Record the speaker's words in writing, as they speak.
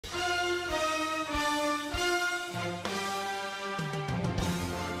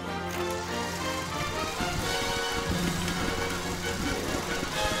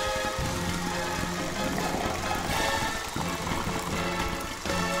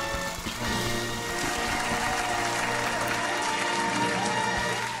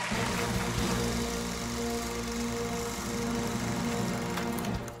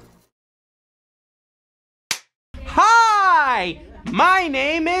My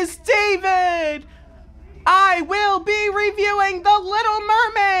name is David. I will be reviewing The Little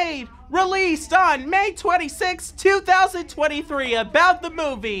Mermaid, released on May 26, 2023, about the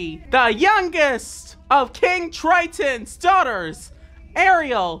movie. The youngest of King Triton's daughters,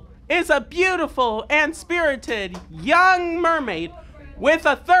 Ariel, is a beautiful and spirited young mermaid with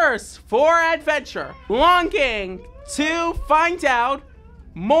a thirst for adventure, longing to find out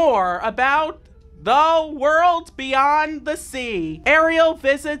more about the world beyond the sea. Ariel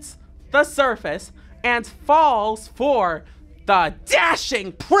visits the surface and falls for the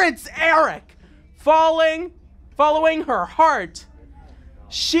dashing Prince Eric. Following her heart,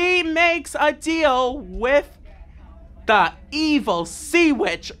 she makes a deal with the evil sea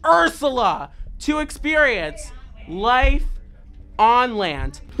witch Ursula to experience life on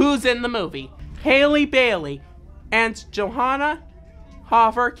land. Who's in the movie? Haley Bailey and Johanna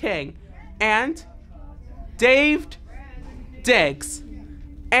Hover King and Dave Diggs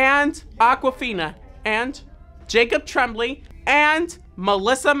and Aquafina and Jacob Tremblay and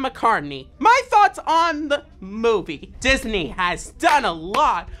Melissa McCartney. My thoughts on the movie. Disney has done a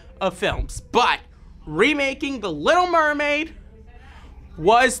lot of films, but remaking The Little Mermaid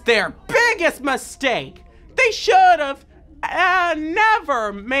was their biggest mistake. They should have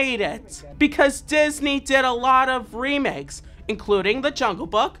never made it, because Disney did a lot of remakes, including The Jungle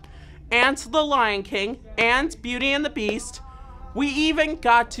Book and The Lion King and Beauty and the Beast. We even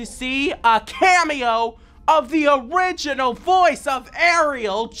got to see a cameo of the original voice of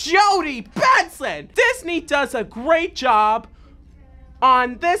Ariel, Jodie Benson. Disney does a great job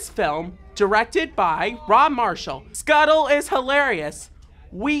on this film, directed by Rob Marshall. Scuttle is hilarious.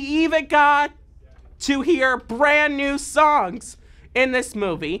 We even got to hear brand new songs in this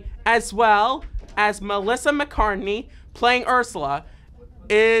movie, as well as Melissa McCartney playing Ursula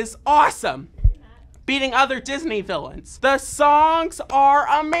is awesome, beating other Disney villains. The songs are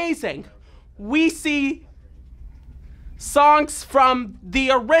amazing. We see songs from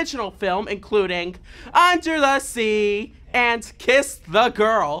the original film, including Under the Sea and Kiss the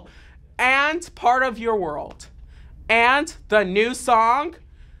Girl and Part of Your World. And the new song,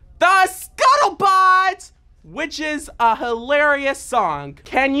 The Scuttlebutt, which is a hilarious song.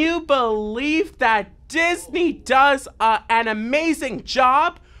 Can you believe that Disney does an amazing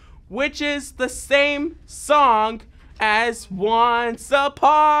job, which is the same song as Once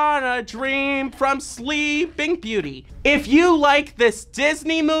Upon a Dream from Sleeping Beauty. If you like this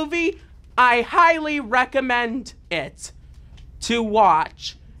Disney movie, I highly recommend it to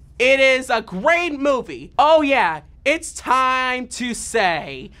watch. It is a great movie. Oh yeah, it's time to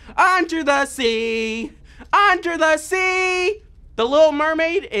say, under the sea, under the sea. The Little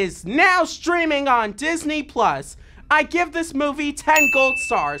Mermaid is now streaming on Disney+. I give this movie 10 gold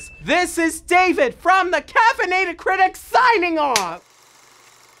stars. This is David from the Caffeinated Critic signing off.